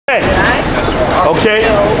Okay?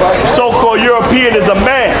 So-called European is a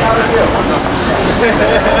man.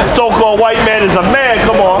 So-called white man is a man,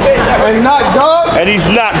 come on. And not God? And he's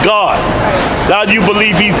not God. Now you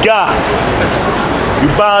believe he's God. You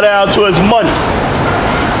bow down to his money.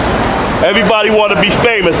 Everybody want to be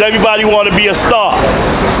famous. Everybody want to be a star.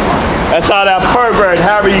 That's how that pervert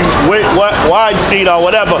Harry Weinstein or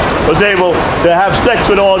whatever was able to have sex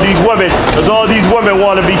with all these women, because all these women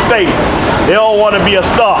want to be famous. They all want to be a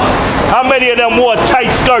star. How many of them wore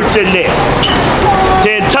tight skirts in there to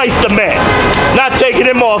entice the man? Not taking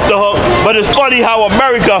him off the hook, but it's funny how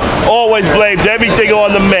America always blames everything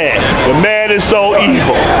on the man. The man is so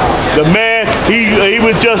evil. The man, he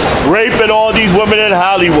was just raping all these women in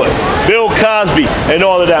Hollywood. Bill Cosby and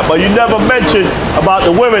all of that. But you never mention about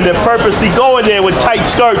the women that purposely go in there with tight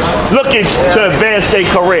skirts looking to advance their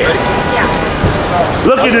career.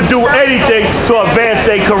 Looking to do anything to advance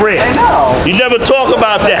their career. You never talk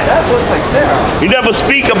about that. You never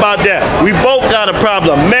speak about that. We both got a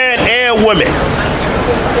problem, men and women.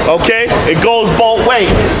 Okay? It goes both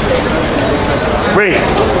ways. Read.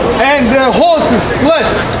 And their horses flesh.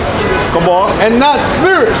 Come on. And not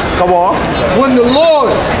spirit. Come on. When the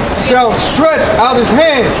Lord shall stretch out his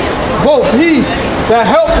hand, both he that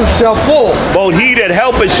helpeth shall fall. Both he that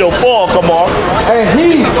helpeth shall fall, come on. And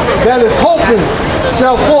he that is hoping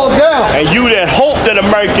shall fall down. And you that hope that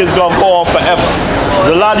America's gonna go on forever.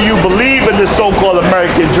 A lot of you believe in this so-called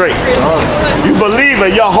American dream. You believe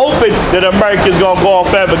it, you're hoping that America's gonna go on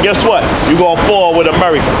forever. Guess what? You're gonna fall with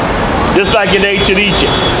America. Just like in ancient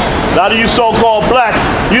Egypt. A lot of you so-called blacks,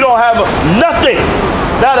 you don't have nothing.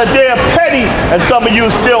 Not a damn penny, and some of you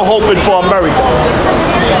are still hoping for America.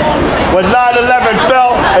 When 9/11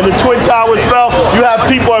 fell and the Twin Towers fell, you have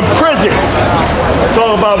people in prison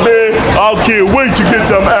talking about, man, I can't wait to get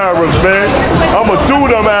them Arabs, man. I'm going to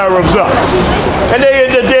do them Arabs up. And they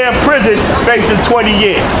in the damn prison facing 20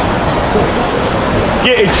 years.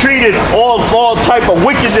 Getting treated all type of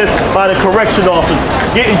wickedness by the correction officers.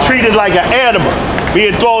 Getting treated like an animal.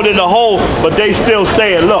 Being thrown in the hole, but they still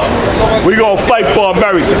saying, look, we're going to fight for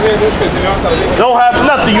America. Don't have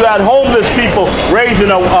nothing. You had homeless people raising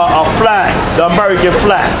a flag, the American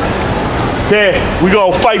flag. Saying, we're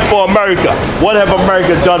going to fight for America. What have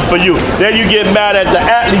America done for you? Then you get mad at the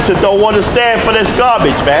athletes that don't want to stand for this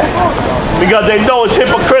garbage, man. Because they know it's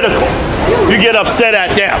hypocritical. You get upset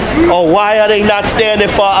at them. Oh, why are they not standing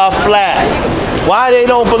for our flag? Why they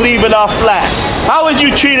don't believe in our flag? How is you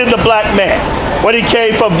treating the black man when he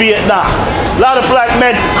came from Vietnam? A lot of black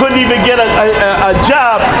men couldn't even get a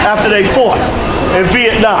job after they fought in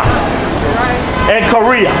Vietnam and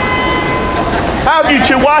Korea. How have you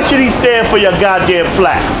treated? Why should he stand for your goddamn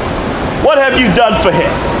flag? What have you done for him?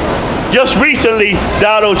 Just recently,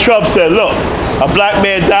 Donald Trump said, look, a black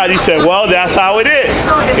man died. He said, well, that's how it is.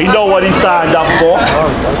 He know what he signed up for.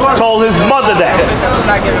 Told his mother that.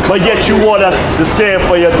 But yet you want us to stand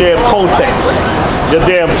for your damn protest, your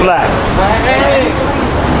damn flag.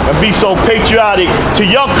 And be so patriotic to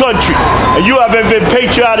your country. And you haven't been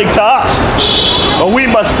patriotic to us. But we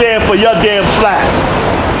must stand for your damn flag.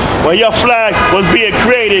 When your flag was being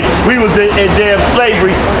created, we was in damn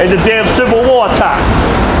slavery and the damn Civil War time.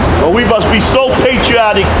 But we must be so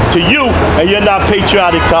patriotic to you, and you're not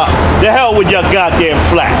patriotic to us. The hell with your goddamn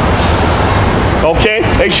flag. Okay?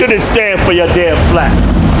 They shouldn't stand for your damn flag.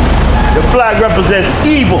 The flag represents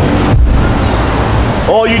evil.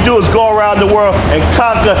 All you do is go around the world and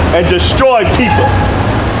conquer and destroy people.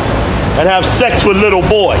 And have sex with little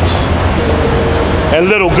boys and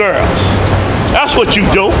little girls. That's what you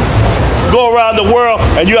do. Go around the world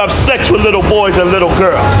and you have sex with little boys and little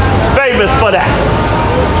girls. Famous for that.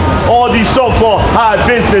 All these so-called high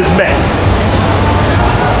businessmen.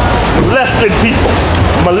 Molesting people.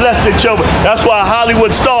 Molesting children. That's why a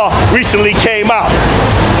Hollywood star recently came out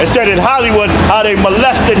and said in Hollywood how they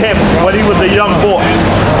molested him when he was a young boy.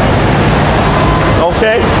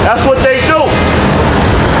 Okay? That's what they do.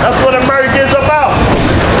 That's what America is about.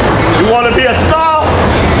 You want to be a star?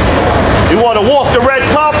 You want to walk the red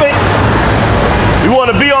carpet? You want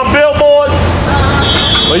to be on billboards?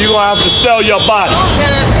 Well, you're going to have to sell your body.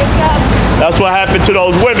 That's what happened to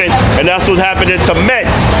those women, and that's what's happening to men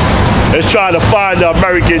that's trying to find the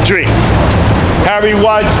American dream. Harry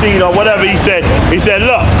Weinstein or whatever he said,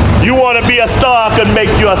 look, you want to be a star, I can make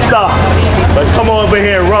you a star. But come over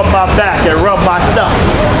here and rub my back and rub my stuff.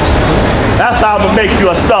 That's how I'm going to make you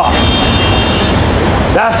a star.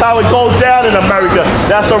 That's how it goes down in America.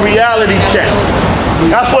 That's a reality check.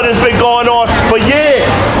 That's what has been going on for years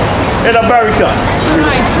in America.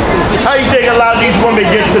 How you think a lot of these women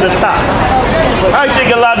get to the top? How do you think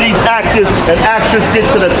a lot of these actors and actresses get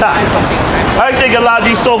to the top? How do you think a lot of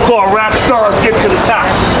these so-called rap stars get to the top?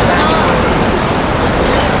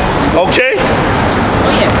 Okay?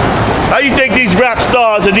 How do you think these rap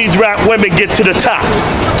stars and these rap women get to the top?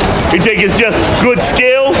 You think it's just good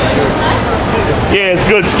skills? Yeah, it's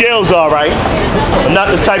good skills, all right. But not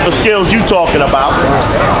the type of skills you talking about.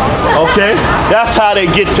 Okay? That's how they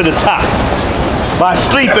get to the top. By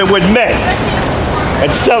sleeping with men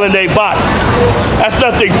and selling their body. That's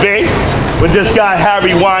nothing big with this guy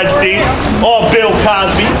Harry Weinstein or Bill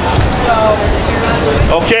Cosby.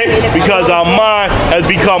 Okay? Because our mind has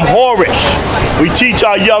become whorish. We teach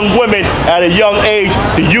our young women at a young age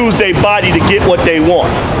to use their body to get what they want.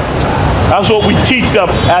 That's what we teach them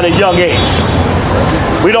at a young age.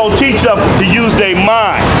 We don't teach them to use their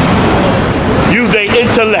mind, use their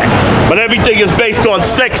intellect. But everything is based on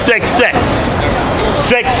sex, sex, sex.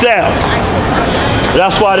 Sex sells.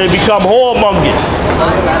 That's why they become whoremongers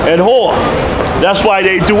and whore. That's why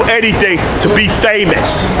they do anything to be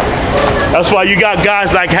famous. That's why you got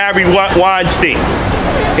guys like Harry Weinstein.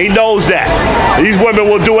 He knows that. These women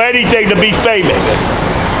will do anything to be famous.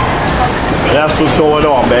 And that's what's going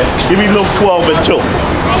on, man. Give me Luke 12 and 2.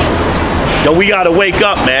 Yo, we gotta wake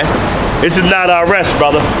up, man. This is not our rest,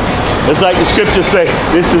 brother. It's like the scriptures say,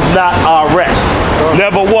 this is not our rest.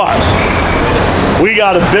 Never was. We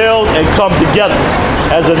got to build and come together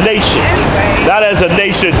as a nation. Not as a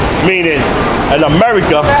nation meaning in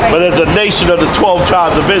America, but as a nation of the 12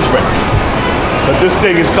 tribes of Israel. But this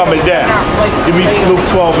thing is coming down. Give me Luke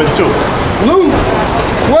 12 and 2. Luke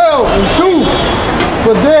 12 and 2.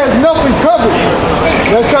 For there is nothing covered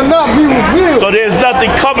that shall not be revealed. So there's nothing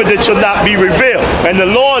covered that shall not be revealed. And the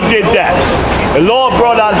Lord did that. The Lord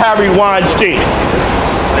brought out Harry Weinstein.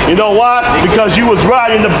 You know why? Because you was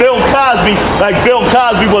riding the Bill Cosby like Bill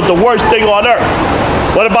Cosby was the worst thing on earth.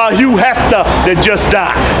 What about Hugh Hefner that just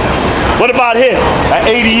died? What about him? An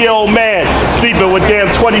 80-year-old man sleeping with damn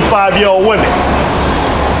 25-year-old women.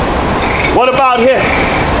 What about him?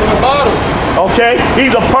 Okay?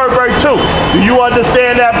 He's a pervert too. Do you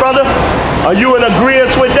understand that, brother? Are you in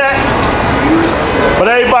agreement with that? But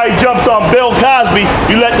everybody jumps on Bill Cosby.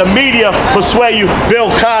 You let the media persuade you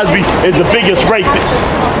Bill Cosby is the biggest rapist.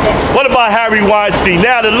 What about Harry Weinstein?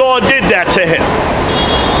 Now the Lord did that to him.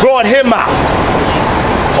 Brought him out.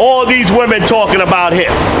 All these women talking about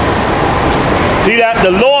him. See that?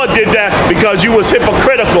 The Lord did that because you was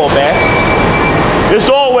hypocritical, man. It's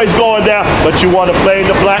always going down, but you want to blame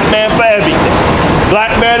the black man for everything.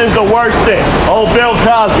 Black man is the worst thing. Oh, Bill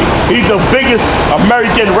Cosby, he's the biggest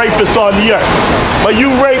American rapist on the earth. But you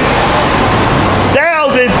rape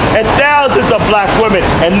thousands and thousands of black women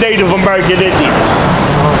and Native American Indians.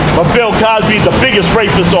 But Bill Cosby is the biggest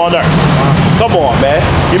rapist on earth. Come on, man.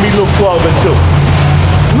 Give me Luke 12 and 2.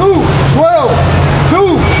 Luke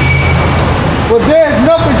 12, 2. For there is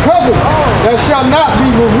nothing covered that shall not be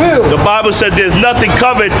revealed. The Bible said there's nothing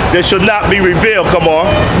covered that shall not be revealed. Come on.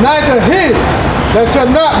 Neither hid that shall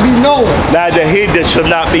not be known. Neither hid that shall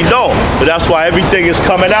not be known. But that's why everything is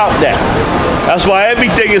coming out now. That's why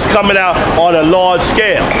everything is coming out on a large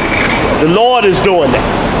scale. The Lord is doing that.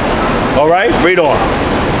 All right? Read on.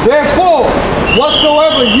 Therefore,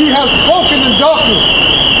 whatsoever ye have spoken in darkness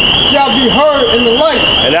shall be heard in the light.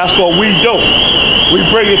 And that's what we do. We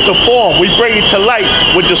bring it to form. We bring it to light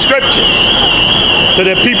with the scriptures so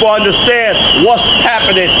that people understand what's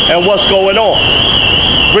happening and what's going on.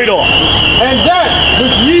 Read on. And that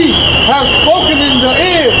which ye have spoken in the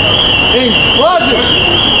ear in closet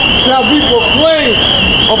shall be proclaimed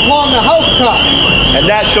upon the housetop. And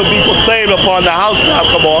that shall be proclaimed upon the housetop.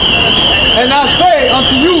 Come on. And I say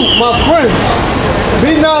unto you, my friends,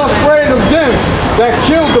 be not afraid of them that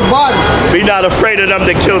kill the body. Be not afraid of them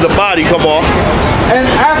that kill the body. Come on. And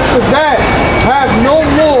after that, have no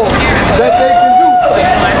more that they can do.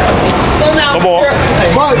 Come on.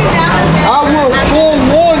 But I will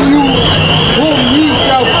forewarn you whom ye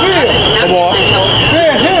shall fear. Come on.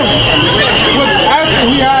 Fear him, which after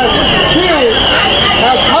he has killed,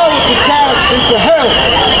 have power to cast into hell.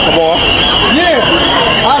 Come on. Yeah,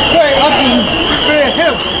 I say unto you, fear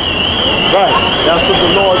him. Right. That's what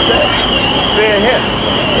the Lord said. Fear him.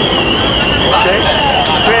 Okay?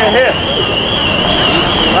 Fear him.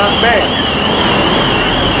 Not man.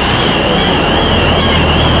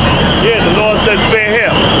 Yeah, the Lord says fear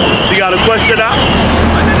him. You got a question now?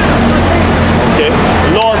 Okay.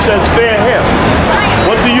 The Lord says fear him.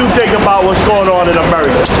 What do you think about what's going on in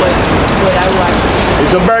America?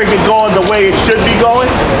 Is America going the way it should be going?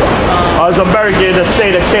 Or is America in a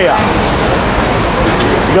state of chaos?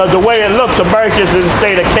 Because the way it looks, America is in a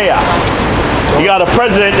state of chaos. You got a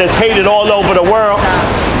president that's hated all over the world.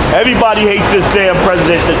 Everybody hates this damn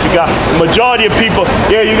president, this guy. The majority of people,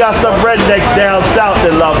 yeah, you got some rednecks down south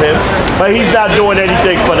that love him, but he's not doing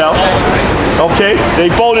anything for them. Okay?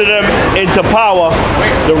 They voted him into power.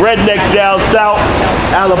 The rednecks down south,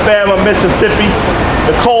 Alabama, Mississippi,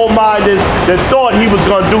 the coal miners that thought he was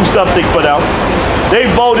going to do something for them. They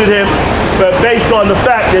voted him based on the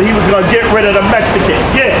fact that he was going to get rid of the Mexicans.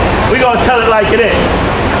 Yeah, we're going to tell it like it is.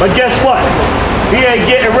 But guess what? He ain't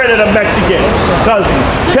getting rid of the Mexicans because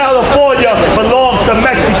California belongs to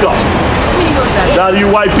Mexico. Now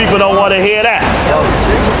you white people don't want to hear that.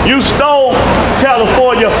 You stole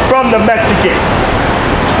California from the Mexicans.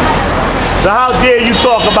 Now how dare you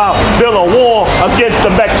talk about build a war against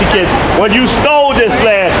the Mexicans when you stole this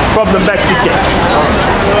land from the Mexicans?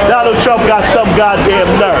 Donald Trump got some goddamn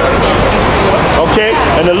nerve. Okay?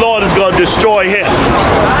 And the Lord is going to destroy him.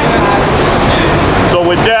 So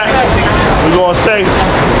with that, we're going to say,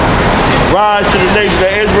 rise to the nation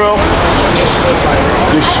of Israel,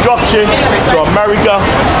 destruction to America,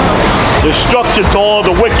 destruction to all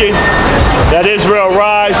the wicked, that Israel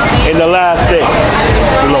rise in the last day.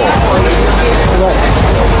 Lord.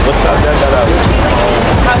 What's up?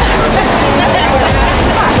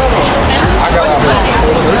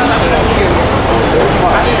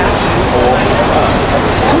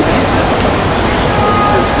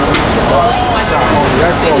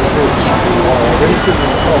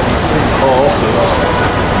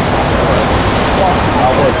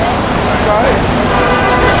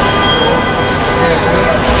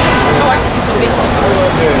 Eu acho que se soubesse o